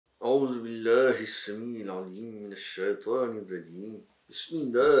السميع العليم من الشيطان الرجيم بسم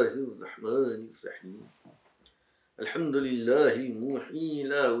الله الرحمن الرحيم الحمد لله الموحي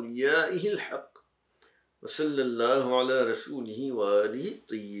إلى أوليائه الحق وصلى الله على رسوله وآله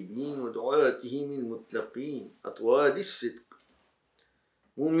الطيبين ودعاته من المتقين أطواد الصدق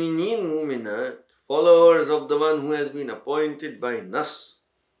مؤمنين مؤمنات followers of the one who has been appointed by Nas,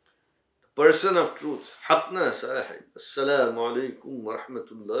 the person of truth, Haqna Sahib. Assalamu alaikum wa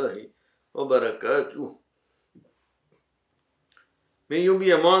rahmatullahi wa barakatuh. May you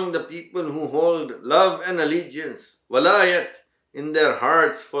be among the people who hold love and allegiance, walayat, in their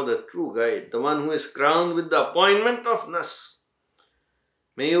hearts for the true guide, the one who is crowned with the appointment of Nas.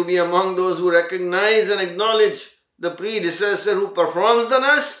 May you be among those who recognize and acknowledge the predecessor who performs the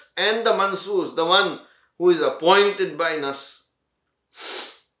Nas and the Mansus, the one who is appointed by Nas.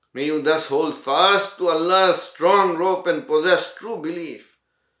 May you thus hold fast to Allah's strong rope and possess true belief.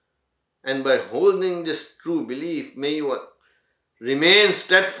 And by holding this true belief, may you remain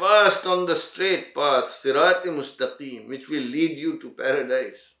steadfast on the straight path, Sirat-e Mustaqim, which will lead you to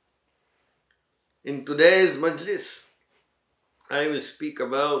paradise. In today's majlis, I will speak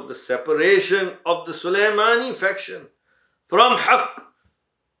about the separation of the Sulaimani faction from Haqq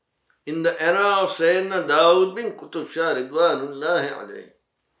in the era of Sayyidina Dawood bin Qutb Shah Ridwanullahi alayhi.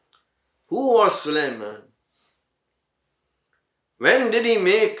 Who was Sulaiman? When did he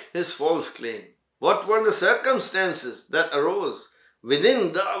make his false claim? What were the circumstances that arose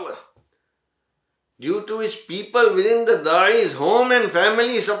within Da'wah, due to which people within the Da'i's home and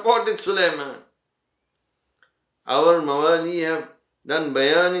family supported Sulaiman? Our Mawali have done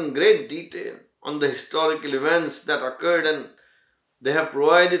bayan in great detail on the historical events that occurred, and they have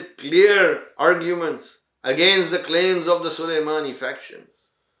provided clear arguments against the claims of the Sulaimani factions.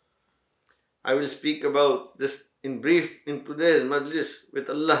 I will speak about this in brief in today's majlis with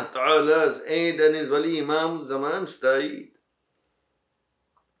Allah Ta'ala's aid and His Wali Imam Zaman's ta'eed.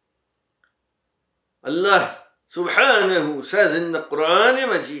 Allah Subhanahu says in the Quran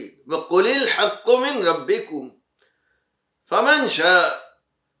Majid, وَقُلِ الْحَقُّ مِنْ رَبِّكُمْ فَمَنْ شَاءَ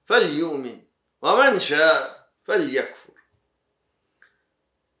فَلْيُؤْمِنْ وَمَنْ شَاءَ فَلْيَكْفُرْ.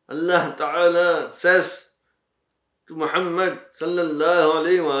 Allah Ta'ala says to Muhammad sallallahu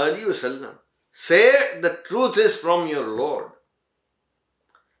alayhi wa alihi wa sallam, say, the truth is from your Lord.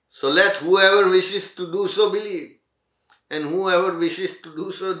 So let whoever wishes to do so believe, and whoever wishes to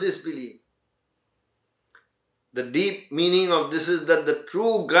do so disbelieve. The deep meaning of this is that the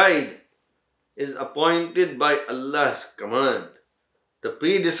true guide is appointed by Allah's command. The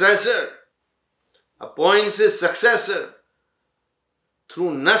predecessor appoints his successor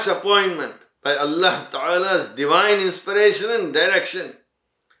through Nas appointment by Allah Ta'ala's divine inspiration and direction.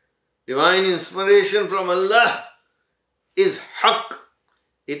 Divine inspiration from Allah is Haqq.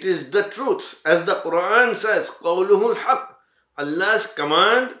 It is the truth. As the Quran says, قَوْلُهُ الْحَقِّ. Allah's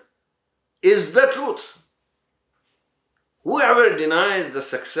command is the truth. Whoever denies the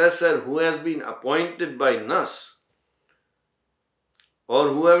successor who has been appointed by Nas, or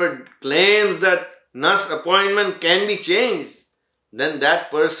whoever claims that Nas appointment can be changed, then that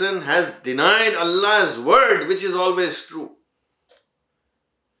person has denied Allah's word, which is always true.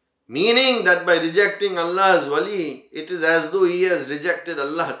 Meaning that by rejecting Allah's wali, it is as though he has rejected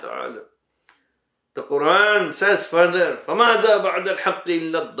Allah Ta'ala. The Quran says further, فَمَاذَا بَعْدَ الْحَقِّ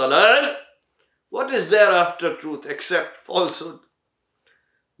إِلَّا الضَّلَالِ. What is there after truth except falsehood?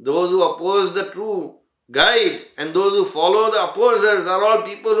 Those who oppose the true guide and those who follow the opposers are all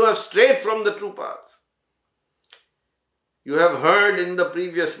people who have strayed from the true path. You have heard in the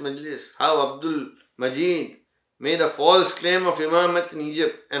previous majlis how Abdul Majid made a false claim of imamat in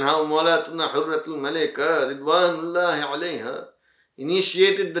Egypt, and how Mawlatuna Hurratul Malika Ridwanullahi alayha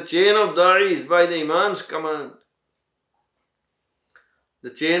initiated the chain of Da'is by the Imam's command. The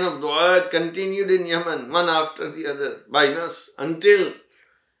chain of Du'at continued in Yemen, one after the other, by Nas, until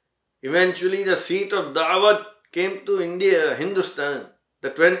eventually the seat of Da'wat came to India, Hindustan. The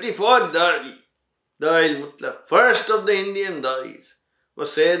 24th Da'i, Da'i al-Mutlaq, first of the Indian Da'is, was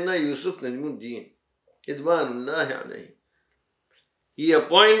Sayyidina Yusuf Najmuddin, Idwanullahi alayhi. He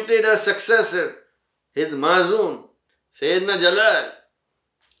appointed a successor, his Mazun, Sayyidina Jalal,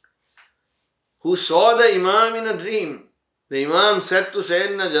 who saw the Imam in a dream. The Imam said to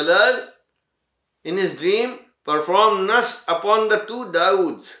Sayyidina Jalal in his dream, perform Nas upon the two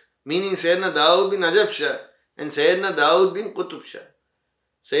Dawods, meaning Sayyidina Dawood bin Ajab Shah and Sayyidina Dawood bin Qutb Shah.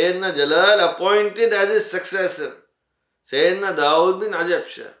 Sayyidina Jalal appointed as his successor Sayyidina Dawood bin Ajab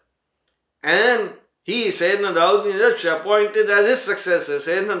Shah, and he, Sayyidina Dawood bin Ajab Shah, appointed as his successor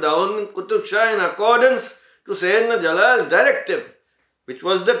Sayyidina Dawood bin Qutb Shah in accordance to Sayyidina Jalal's directive, which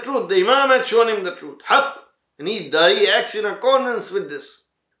was the truth. The Imam had shown him the truth, haqq, and he acts in accordance with this.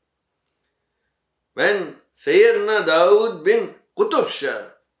 When Sayyidina Dawood bin Qutb Shah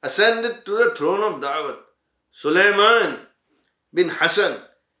ascended to the throne of Dawat, Sulaiman bin Hassan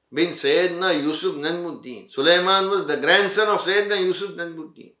bin Sayyidina Yusuf Najmuddin. Sulaiman was the grandson of Sayyidina Yusuf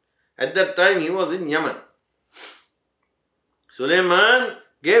Najmuddin. At that time he was in Yemen. Sulaiman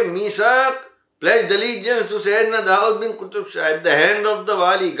gave Misaq, pledged allegiance to Sayyidina Dawood bin Qutb Shah at the hand of the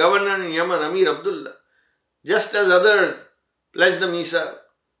Wali, governor in Yemen, Amir Abdullah, just as others pledged the Misaq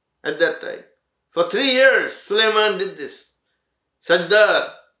at that time. For 3 years, Sulaiman did this.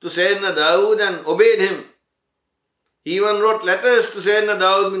 Sajda to Sayyidina Dawood and obeyed him. He even wrote letters to Sayyidina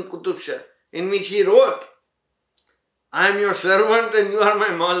Dawood bin Qutb Shah, in which he wrote, I am your servant and you are my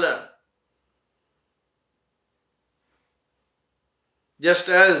Mawla. Just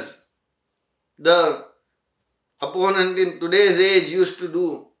as the opponent in today's age used to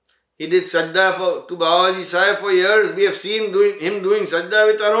do. He did sajda to Babaji Sahib for years. We have seen him doing sajda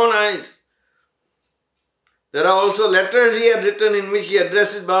with our own eyes. There are also letters he had written in which he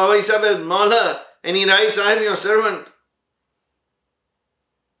addresses Babaji Sahib as Mawla, and he writes, I am your servant.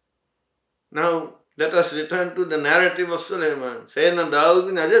 Now, let us return to the narrative of Sulaiman. Sayyidina Dawood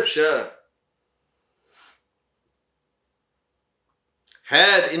bin Ajab Shah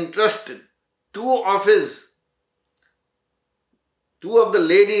had entrusted two of the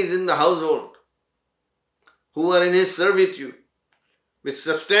ladies in the household who were in his servitude with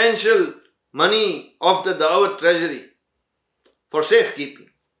substantial money of the Dawat treasury for safekeeping.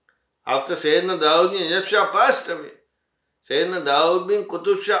 After Sayyidina Dawood bin Ajab Shah passed away, Sayyidina Dawood bin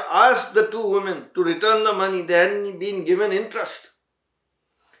Qutb Shah asked the two women to return the money they hadn't been given in trust.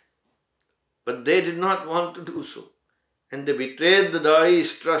 But they did not want to do so. And they betrayed the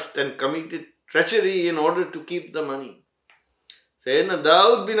Da'i's trust and committed treachery in order to keep the money. Sayyidina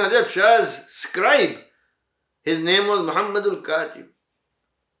Dawood bin Ajab Shah's scribe, his name was Muhammadul Katib.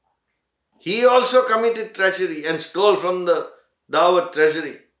 He also committed treachery and stole from the Dawat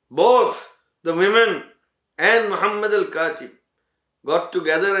treasury. Both the women and Muhammad al-Katib got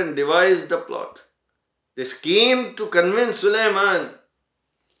together and devised the plot. They schemed to convince Sulaiman,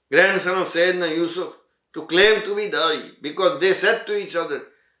 grandson of Sayyidina Yusuf, to claim to be Da'i, because they said to each other,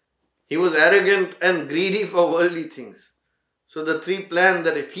 he was arrogant and greedy for worldly things. So the three planned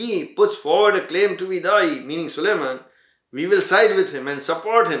that if he puts forward a claim to be Da'i, meaning Sulaiman, we will side with him and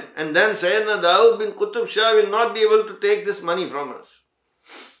support him, and then Sayyidina Dawood bin Qutb Shah will not be able to take this money from us.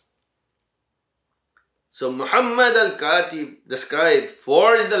 So Muhammad al-Katib, the scribe,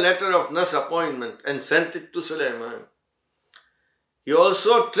 forged the letter of Nas appointment and sent it to Sulaiman. He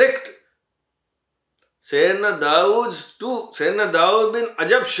also tricked Sayyidina Dawood bin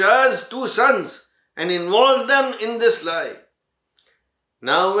Ajab Shah's two sons and involved them in this lie.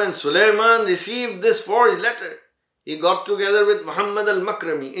 Now when Sulaiman received this forged letter, he got together with Muhammad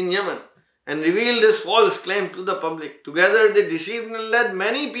al-Makrami in Yemen and revealed his false claim to the public. Together they deceived and led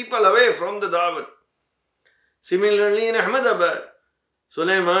many people away from the Dawat. Similarly in Ahmedabad,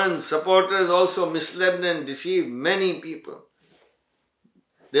 Sulaiman's supporters also misled and deceived many people.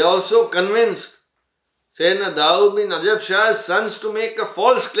 They also convinced Sayyidina Dawood bin Ajab Shah's sons to make a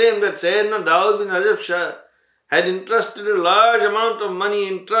false claim that Sayyidina Dawood bin Ajab Shah had entrusted a large amount of money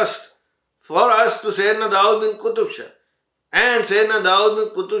in trust for us to Sayyidina Dawood bin Qutb Shah. And Sayyidina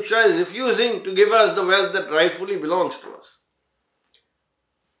Dawood bin Qutb Shah is refusing to give us the wealth that rightfully belongs to us.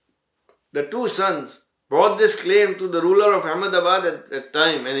 The two sons brought this claim to the ruler of Ahmedabad at that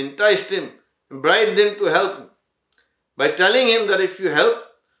time and enticed him and bribed him to help him by telling him that if you help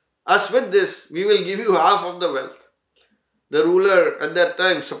us with this, we will give you half of the wealth. The ruler at that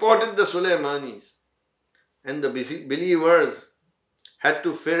time supported the Sulaimanis, and the believers had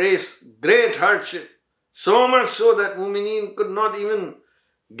to face great hardship, so much so that Mu'mineen could not even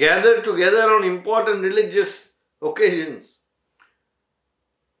gather together on important religious occasions.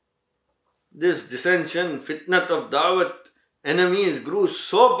 This dissension, fitnat of Dawat enemies grew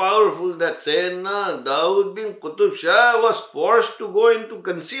so powerful that Sayyidina Dawood bin Qutb Shah was forced to go into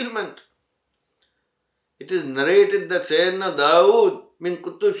concealment. It is narrated that Sayyidina Dawood bin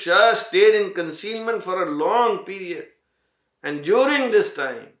Qutb Shah stayed in concealment for a long period. And during this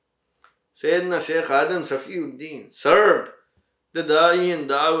time, Sayyidina Shaykh Adam Safiuddin served the Da'i and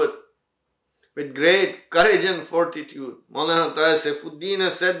Dawat with great courage and fortitude. Maulana Tahir Saifuddin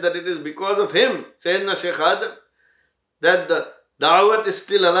has said that it is because of him, Sayyidina Shaykh Adam, that the Dawat is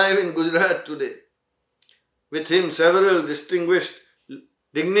still alive in Gujarat today. With him, several distinguished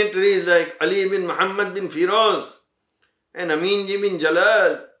dignitaries like Ali bin Muhammad bin Firoz and Aminji bin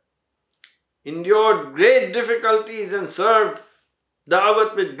Jalal endured great difficulties and served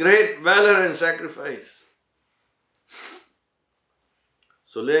da'wat with great valor and sacrifice.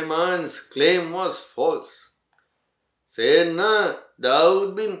 Sulaiman's claim was false. Sayyidina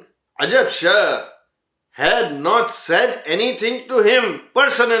Dawood bin Ajab Shah had not said anything to him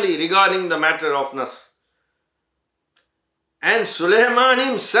personally regarding the matter of Nas. And Sulaiman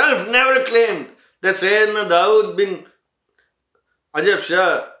himself never claimed that Sayyidina Dawood bin Ajab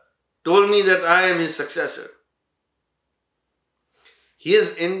Shah told me that I am his successor.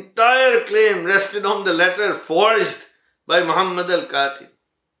 His entire claim rested on the letter forged by Muhammad al-Katib.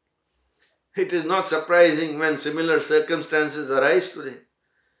 It is not surprising when similar circumstances arise today.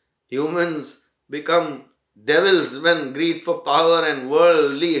 Humans become devils when greed for power and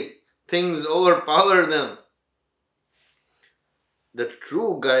worldly things overpower them. The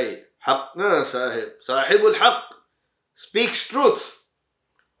true guide, Haqna Sahib, Sahibul Haq, speaks truth.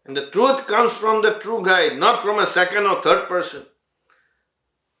 And the truth comes from the true guide, not from a second or third person.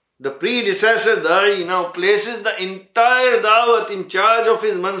 The predecessor Da'i now places the entire Dawat in charge of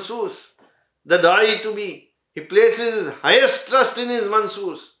his Mansoors, the Da'i to be. He places his highest trust in his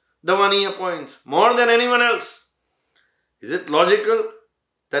Mansoors, the one he appoints, more than anyone else. Is it logical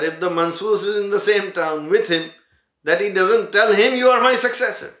that if the Mansoors is in the same town with him, that he doesn't tell him, you are my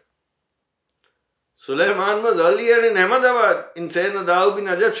successor? Sulaiman was earlier in Ahmedabad, in Sayyidina Dawood bin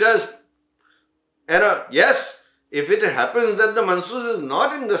Ajab Shah's era. Yes, if it happens that the Mansoors is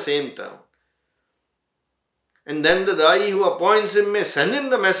not in the same town, and then the Da'i who appoints him may send him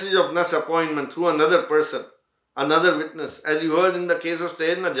the message of Nas appointment through another person, another witness, as you heard in the case of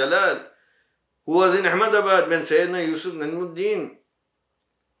Sayyidina Jalal, who was in Ahmedabad when Sayyidina Yusuf Najmuddin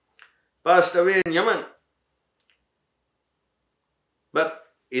passed away in Yemen. But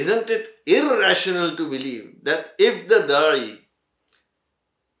isn't it irrational to believe that if the Da'i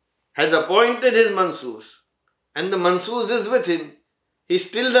has appointed his Mansoors and the Mansoors is with him, he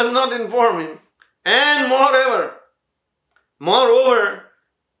still does not inform him? And moreover,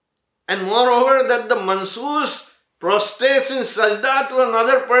 that the Mansoors prostrates in sajda to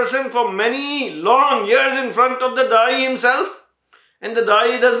another person for many long years in front of the Da'i himself, and the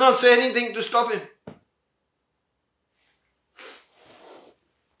Da'i does not say anything to stop him.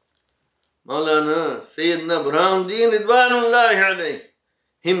 Maulana Sayyidina Burhanuddin Ridwanullahi alayhi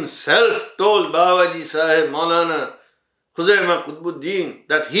himself told Babaji Sahib, Maulana Khuzaima Qutbuddin,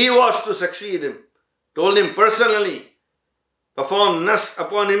 that he was to succeed him. Told him personally, performed Nas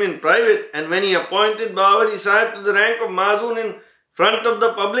upon him in private, and when he appointed Babaji Sahib to the rank of Mazun in front of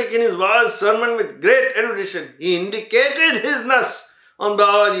the public in his Waz sermon with great erudition, he indicated his Nas on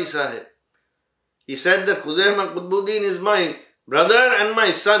Babaji Sahib. He said that Khuzaima Qutbuddin is my brother and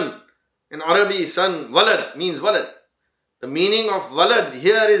my son. In Arabic, son, walad, means walad. The meaning of walad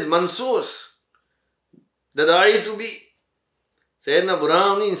here is Mansoors, the Da'i to be. Sayyidina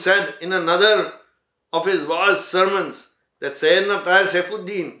Burhanuddin said in another of his Waz sermons that Sayyidina Tahir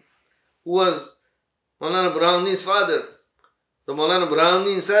Saifuddin, who was Maulana Burhanuddin's father, so Maulana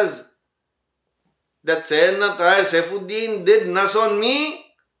Burhanuddin says that Sayyidina Tahir Saifuddin did Nas on me,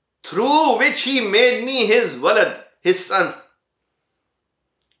 through which he made me his walad, his son.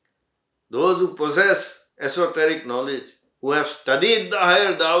 Those who possess esoteric knowledge, who have studied the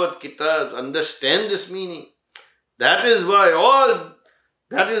higher Dawat Kitabs, understand this meaning. That is why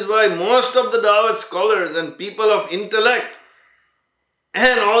most of the Dawat scholars and people of intellect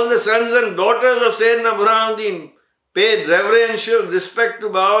and all the sons and daughters of Sayyidina Burhanuddin paid reverential respect to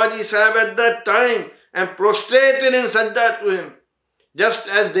Babaji Sahib at that time and prostrated in sajda to him, just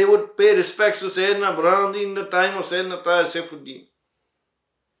as they would pay respects to Sayyidina Burhanuddin in the time of Sayyidina Tahir Saifuddin.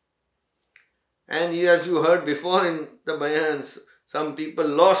 And as you heard before in the bayans, some people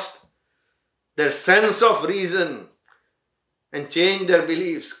lost their sense of reason and changed their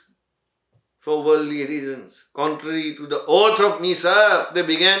beliefs for worldly reasons. Contrary to the oath of Misaq, they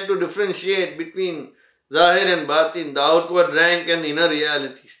began to differentiate between Zahir and Batin, the outward rank and inner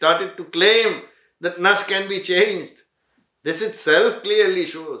reality. Started to claim that Nas can be changed. This itself clearly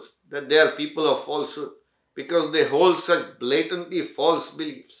shows that they are people of falsehood because they hold such blatantly false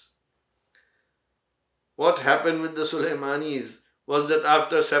beliefs. What happened with the Sulaimanis was that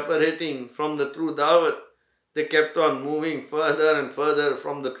after separating from the true Dawat, they kept on moving further and further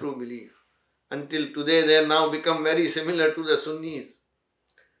from the true belief. Until today they have now become very similar to the Sunnis.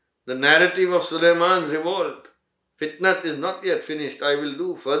 The narrative of Sulaiman's revolt, Fitnat, is not yet finished. I will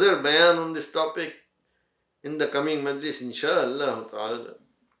do further bayan on this topic in the coming majlis, inshaAllah ta'ala.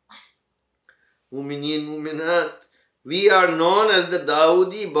 Mu'mineen, Mu'minat, we are known as the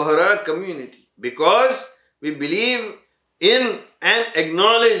Dawoodi Bohra community because we believe in and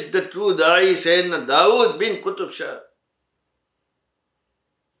acknowledge the true Da'i Sayyidina Dawood bin Qutb Shah.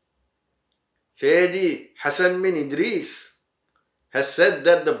 Sayyidi Hassan bin Idris has said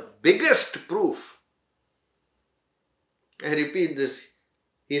that the biggest proof, I repeat this,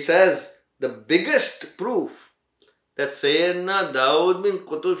 he says the biggest proof that Sayyidina Dawood bin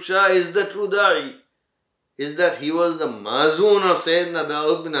Qutb Shah is the true Da'i is that he was the Mazun of Sayyidina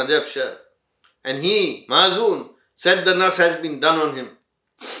Dawood bin Ajab Shah. And he, Mazun, said the nas has been done on him.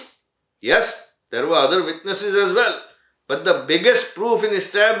 Yes, there were other witnesses as well. But the biggest proof in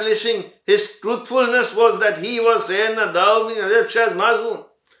establishing his truthfulness was that he was Sayyidina Dawood bin Ajab Shah's Mazun.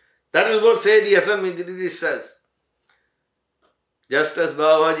 That is what Sayyidi Hassan bin Idris says. Just as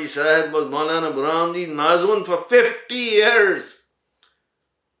Babaji Sahib was Maulana Burhanudeen Mazun for 50 years.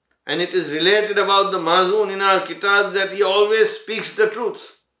 And it is related about the Mazun in our kitab that he always speaks the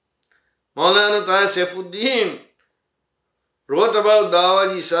truth. Maulana Tahir Saifuddin wrote about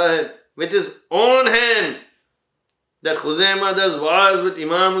Babaji Sahib with his own hand that Khuzaimah does wa'az with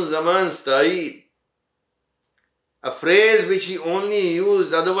Imam al-Zaman's ta'eed. A phrase which he only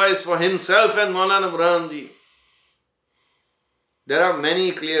used otherwise for himself and Maulana Burhanuddin. There are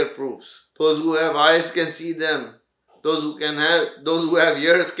many clear proofs. Those who have eyes can see them. Those who have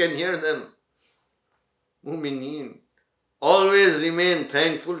ears can hear them. Mu'mineen, always remain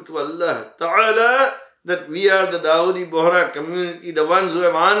thankful to Allah Ta'ala that we are the Dawoodi Bohra community, the ones who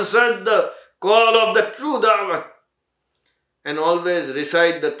have answered the call of the true da'wah. And always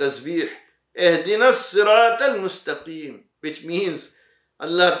recite the tasbih, Ihdinas Sirat al-Mustaqim, which means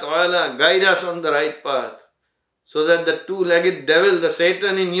Allah Ta'ala guide us on the right path, so that the two-legged devil, the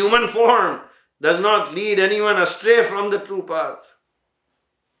Satan in human form, does not lead anyone astray from the true path.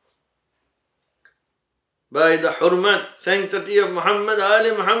 By the hurmat, sanctity of Muhammad,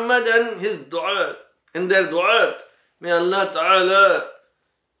 Ali Muhammad and his du'at, and their du'at, may Allah Ta'ala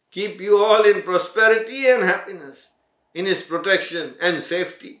keep you all in prosperity and happiness, in His protection and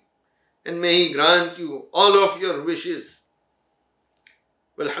safety, and may He grant you all of your wishes.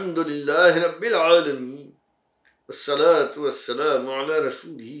 Walhamdulillahi Rabbil Alameen. والصلاة والسلام على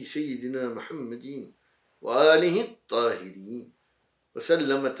رسوله سيدنا محمد وآله الطاهرين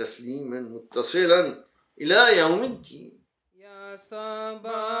وسلم تسليما متصلا إلى يوم الدين. يا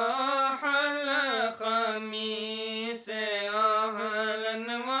صباح الخميس